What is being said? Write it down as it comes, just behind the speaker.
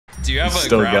Do you have a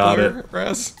Still got it.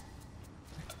 Raz?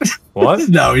 What?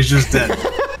 No, he's just dead.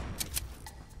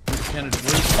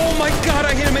 Oh my god,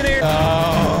 I hit him in air!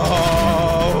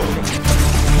 Oh!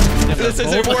 This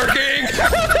isn't working!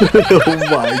 Oh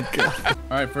my god.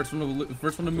 Alright, first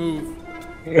one to move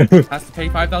has to pay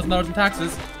 $5,000 in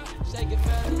taxes.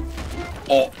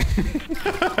 Oh.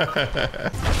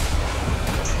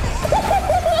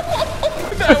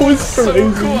 That was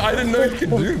so cool. I didn't know you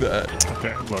could do that.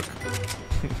 Okay, look.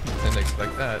 Didn't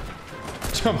expect that.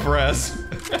 Jump, Raz.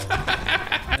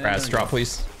 Raz, drop,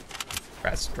 please.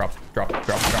 Raz, drop.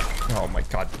 Oh my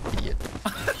god, idiot.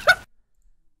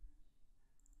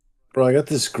 Bro, I got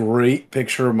this great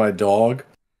picture of my dog,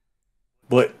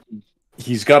 but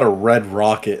he's got a red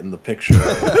rocket in the picture.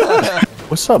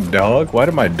 What's up, dog? Why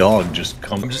did my dog just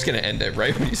come? I'm just gonna end it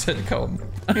right when you said come.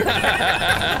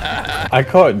 I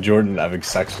caught Jordan having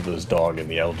sex with his dog in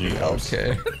the LG house.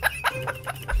 Okay.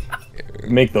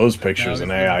 Make those pictures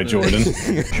in AI, Jordan.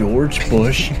 George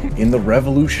Bush in the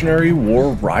Revolutionary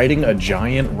War riding a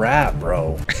giant rat,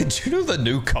 bro. Did you know the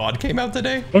new COD came out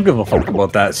today? Don't give a fuck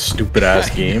about that stupid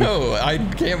ass game. No, I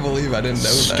can't believe I didn't know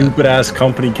that. Stupid ass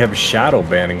company kept shadow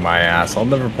banning my ass. I'll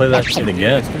never play that shit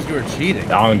again. Because you were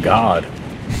cheating. On God.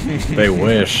 They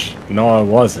wish. No, I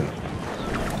wasn't.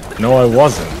 No, I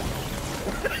wasn't.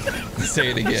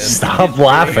 Say it again. Stop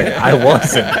laughing. I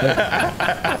wasn't.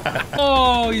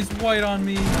 Oh, he's white on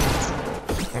me. I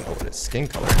don't know what his skin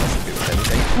color has to do with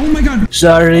anything. Oh my god.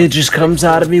 Sorry, it just comes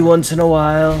out of me once in a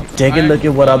while. Take a look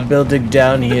at what I'm building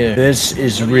down here. This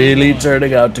is really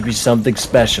turning out to be something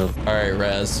special. Alright,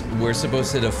 Raz, we're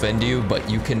supposed to defend you, but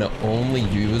you can only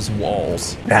use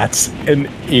walls. That's an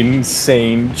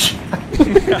insane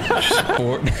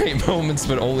Fortnite moments,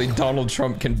 but only Donald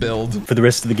Trump can build. For the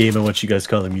rest of the game, I want you guys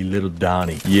calling me Little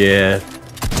Donnie. Yeah.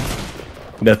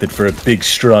 Nothing for a big,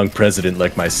 strong president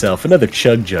like myself. Another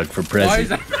chug jug for Why is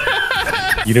president.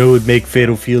 that? You know what would make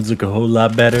Fatal Fields look a whole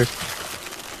lot better?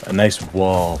 A nice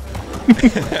wall.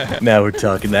 Now we're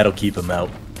talking. That'll keep him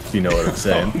out. If you know what I'm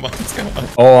saying. Oh my god.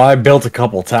 Oh, I built a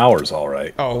couple towers, all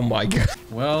right. Oh my god.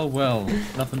 Well,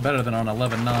 nothing better than on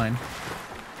 11/9.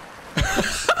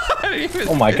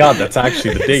 Oh my god, that's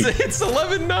actually the date. It's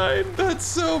 11/9. That's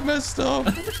so messed up.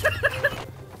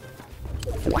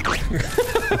 Okay.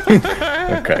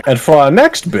 And for our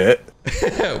next bit,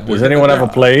 does anyone have a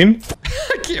plane?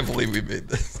 I can't believe we made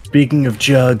this. Speaking of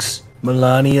jugs,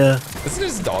 Melania. Isn't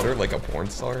his daughter like a porn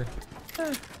star?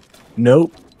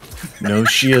 Nope. No,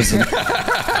 she isn't.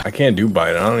 I can't do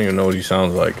Biden. I don't even know what he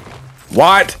sounds like.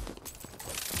 What?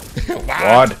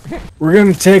 What? We're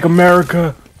gonna take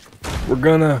America. We're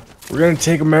gonna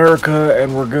take America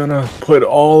and we're gonna put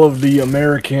all of the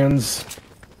Americans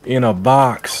in a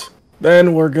box.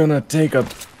 Then we're gonna take I'm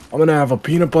gonna have a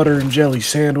peanut butter and jelly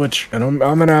sandwich, and I'm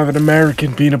gonna have an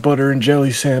American peanut butter and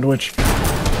jelly sandwich.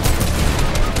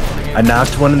 I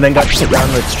knocked one and then got shit down.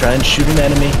 Let's try and shoot an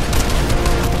enemy.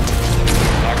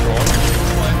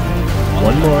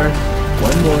 One more.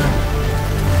 One more.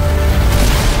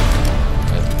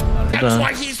 That's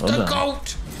why he's the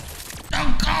GOAT!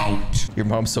 The GOAT! Your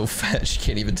mom's so fat she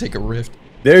can't even take a rift.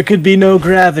 There could be no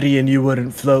gravity and you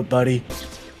wouldn't float, buddy.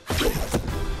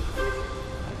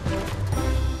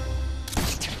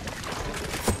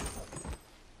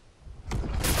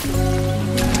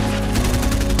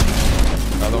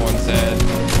 Another one said.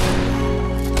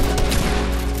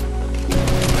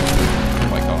 Oh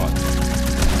my god.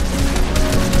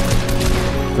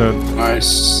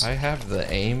 Nice. I have the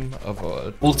aim of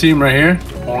a. Full team right here.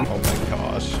 Oh my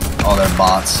gosh. Oh, they're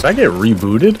bots. Did I get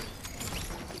rebooted?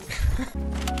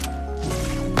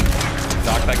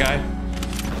 Knock that guy.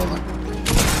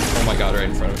 Oh my god, right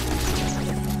in front of me.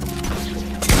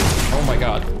 Oh my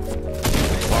god.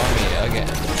 Spawn me again.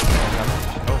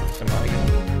 Oh, somebody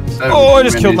again. Oh, I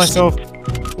just killed myself.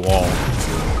 Wall.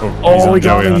 Oh, we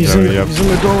got him. He's in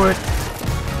the doorway.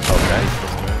 Okay.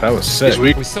 That was sick. Are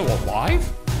we still alive?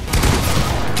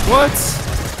 What?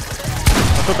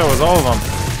 I thought that was all of them.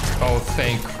 Oh,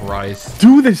 thank Christ.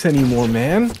 Do this anymore,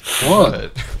 man.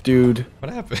 What? Dude.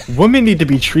 What happened? Women need to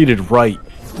be treated right.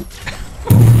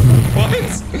 What?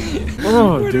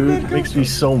 Oh, dude. Makes me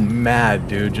so mad,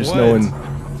 dude. Just What? knowing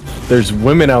there's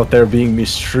women out there being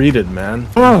mistreated, man.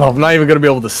 Oh, I'm not even gonna be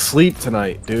able to sleep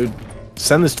tonight, dude.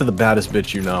 Send this to the baddest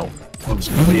bitch you know. What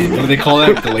do they call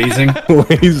that? Glazing?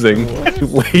 Glazing.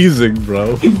 Glazing,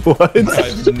 bro. What?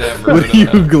 I've never What heard are you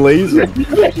of that. glazing?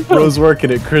 Bro's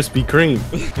working at Krispy Kreme.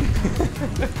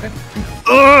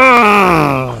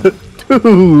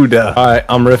 Dude. Alright,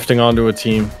 I'm rifting onto a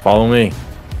team. Follow me.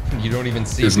 You don't even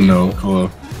see There's people. no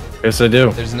clue. Yes, I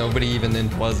do. There's nobody even in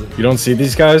Pleasant. You don't see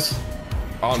these guys?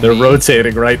 On They're me,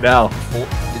 rotating right now.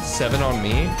 It's 7 on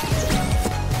me.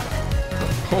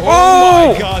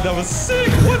 Oh my god, that was sick.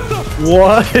 What the?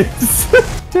 What?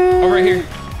 Oh, right here.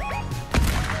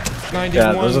 91.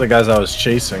 Yeah, those are the guys I was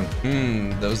chasing.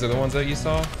 Those are the ones that you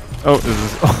saw? Oh, is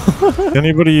this...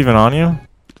 Anybody even on you?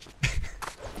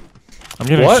 I'm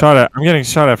getting shot at. I'm getting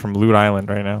shot at from Loot Island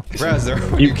right now. Raz,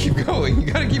 you keep going.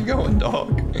 You gotta keep going,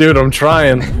 dog. Dude, I'm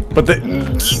trying. But the...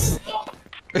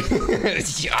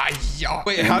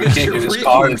 Wait, how did you This read?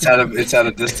 car, it's at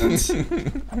a distance.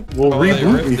 Well, Oh, they reboot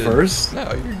me ripped it. first.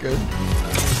 No, you're good.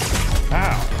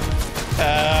 Ow.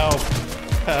 Help.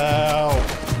 Help.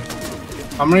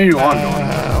 How many are you on, Norman?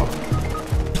 Help.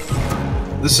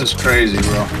 This is crazy,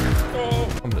 bro.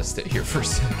 I'm gonna stay here for a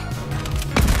sec.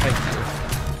 Thank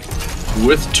you.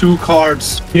 With 2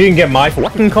 cards. You didn't get my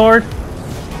fucking card?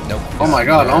 Nope. Oh my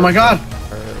god, oh my god.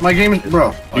 My game is,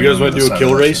 bro. You guys want to do a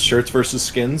kill race? Shirts versus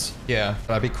skins? Yeah,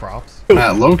 that'd be crops.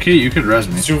 Matt, low key, you could res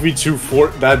me. 2v2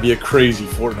 Fort. That'd be a crazy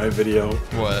Fortnite video.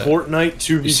 What? Fortnite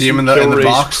 2v2 You see him in the kill race,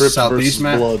 box, Crips southeast, versus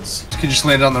Matt? Bloods. He just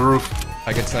landed on the roof.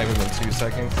 I can snipe him in 2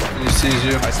 seconds. He sees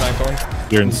you. I sniped one.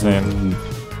 You're insane.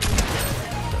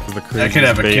 The I could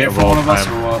have a craziest bait kit of for all one of us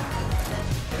time. or what?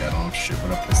 Yeah, I don't shit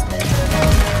with a pistol.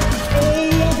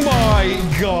 Oh my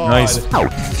god. Nice.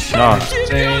 Knock.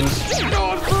 Get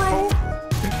on, bro.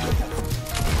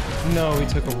 No, he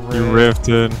took a rift. You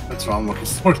rifted. That's what I'm looking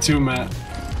for too, Matt.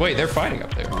 Wait, they're fighting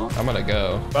up there. I'm gonna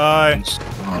go. Bye.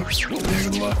 Oh,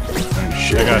 good luck.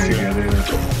 I got you.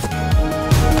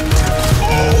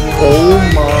 Oh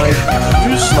my.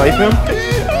 Did you snipe him? Oh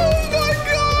my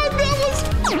god, that was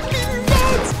fucking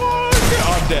nuts, fuck.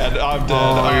 I'm dead, I'm dead,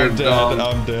 Oh, I'm you're dead, dumb.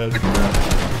 I'm dead.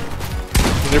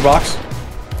 In your box?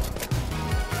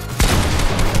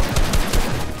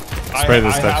 Spray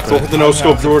this I stuff. have Go to- with the I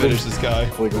no-scope, have to Jordan. finish this guy.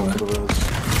 Hopefully going for the res.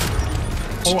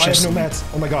 Oh, I have no mats.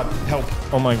 Oh my god, help.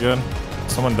 Oh my god.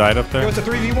 Someone died up No, there. it's a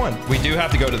 3v1. We do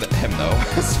have to go to him though,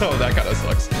 so that kind of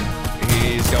sucks.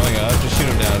 He's going up. Just shoot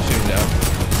him down, shoot him down.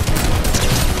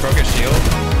 Broke his shield.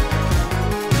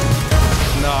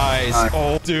 Nice.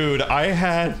 Oh, dude, I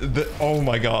had the. Oh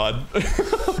my god.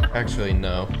 Actually,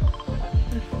 no.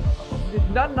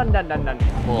 No.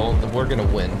 Well, we're gonna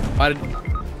win.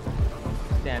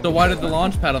 So why did the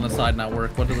launch pad on the side not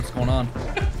work? What's going on?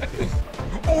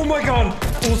 Oh my god!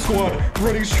 Full squad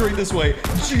running straight this way.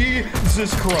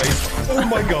 Jesus Christ! Oh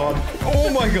my god! Oh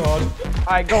my god!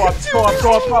 Alright, go up.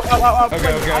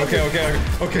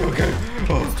 Okay.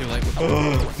 It's too late.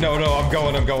 No, I'm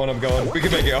going. We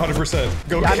can make it 100%.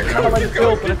 Go, I'm trying to let it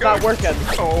build, but it's not working.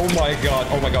 Oh my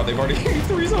god, they've already hit me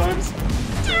 3 times.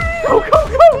 Go!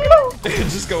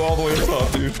 Just go all the way to the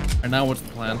top, dude. And now what's the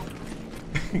plan?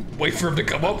 Wait for him to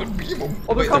come up and beam him.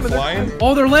 Oh, they're Wait, coming, they're they're flying?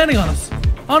 Oh, they're landing on us.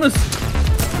 On us.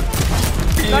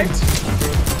 Beamed.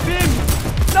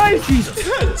 Nice! Jesus.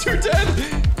 2 dead.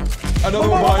 Another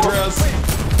one behind Raz.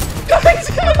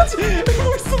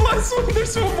 Where's the last one?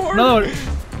 There's one more. Another one.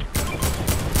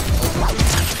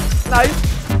 Nice!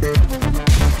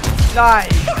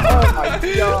 Oh my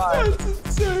god! That's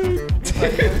insane.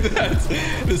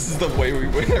 This is the way we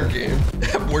win our game.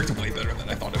 That worked way better than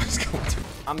I thought it was going to.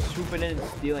 I'm swooping in and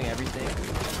stealing everything.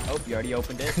 Oh, you already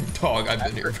opened it. Dog, I've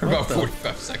been here for about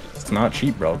 45 seconds. It's not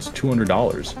cheap, bro. It's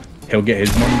 $200. He'll get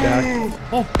his money back.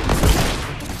 Oh.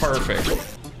 Perfect.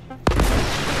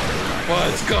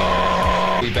 Let's go.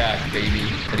 We back, baby.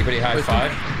 Anybody high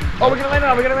five? Oh, we're gonna land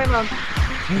on.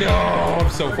 No, I'm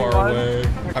so far away.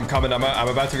 I'm coming. I'm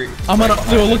about to. I'm gonna.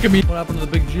 Yo, look at me. What happened to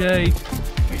the big J?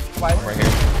 Right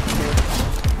here.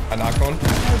 I knocked one.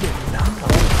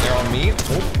 They're on me.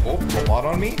 Oh, a lot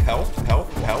on me. Help. Coming.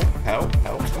 Help.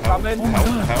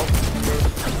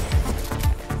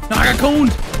 No, I got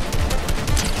coned.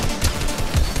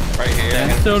 Right here.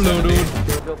 That's so low, dude.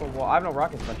 Built a wall. I have no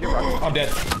rockets left. You're rockets. I'm dead.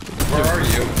 Where are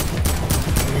you?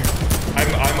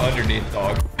 I'm underneath,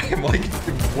 dog. I'm like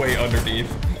way underneath.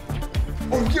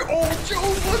 Oh,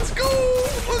 Joe, let's go!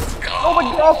 Oh my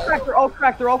god, they're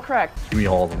all cracked. Give me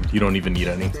all of them. You don't even need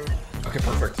any. Okay,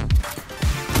 perfect.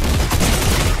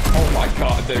 Oh my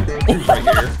god, they're right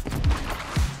here.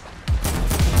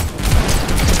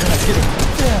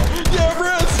 Yeah,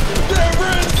 Brez,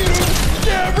 get him!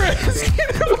 Yeah, Brez,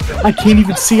 get him! I can't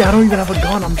even see. I don't even have a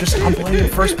gun. I'm playing in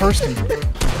first person.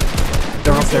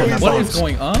 They're up there in that What box. is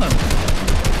going on?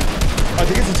 I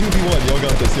think it's a 2v1. Y'all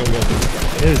got this.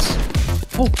 It is.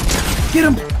 Oh, get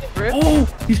him! Oh,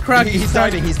 he's cracked. He's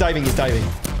diving.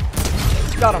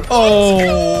 Got him.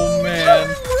 Oh man.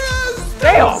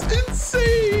 Damn! That's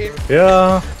insane!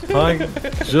 Yeah, I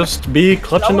just be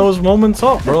clutching those moments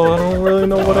up, bro. I don't really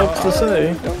know what else to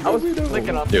say. I was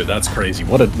clicking up. Dude, that's crazy.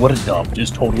 What a dub.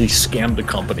 Just totally scammed a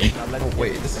company. Oh,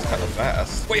 wait, this is kind of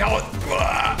fast. Wait, how?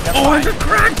 Oh, I just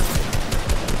cracked.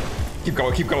 Keep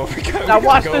going, keep going. We gotta Now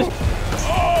watch go. this.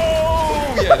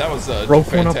 Oh, yeah, that was a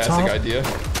Broke one up fantastic top. idea.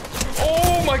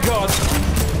 Oh my god.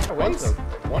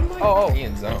 One might be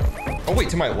in zone. Oh wait,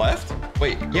 to my left?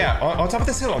 Wait, yeah, on top of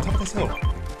this hill, on top of this hill.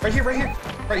 Right here, right here,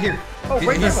 right here. Oh,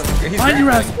 right He's Find you,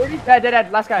 Raz.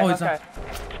 Dead. Last guy. Oh, Last he's guy.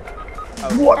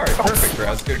 Alright, perfect,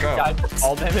 Raz. Good go.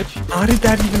 All damage. How did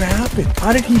that even happen?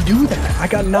 How did he do that? I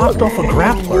got knocked off a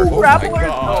grappler. Oh my Grappler?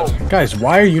 god. Guys,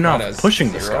 why are you not That is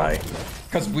pushing this zero. guy?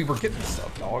 Because we were getting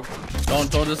stuff, dog. Don't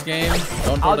throw this game.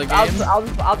 Don't throw the game.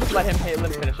 I'll just let him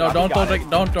finish. No, off. don't He throw got the it.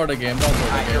 don't throw the game. Don't throw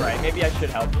the Alright, you're game. right. Maybe I should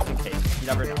help just in case. You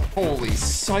never know. Holy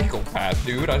psychopath,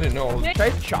 dude. I didn't know. Try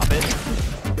to chop it.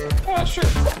 Ah, sure.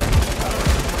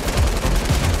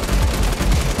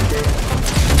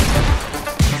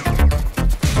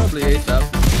 Probably ASAP.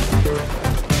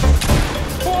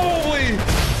 Holy!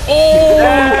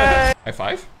 Oh! High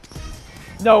five?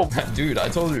 No. Dude, I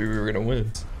told you we were gonna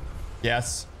win.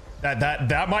 Yes.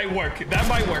 That might work. That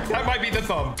might work. That might be the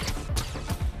thumb.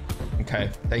 Okay.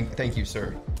 Thank you,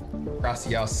 sir.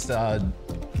 Gracias.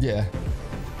 Yeah.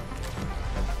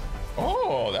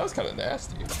 Oh, that was kind of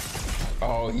nasty.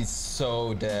 Oh, he's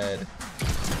so dead.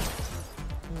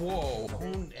 Whoa.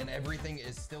 And everything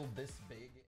is still this big.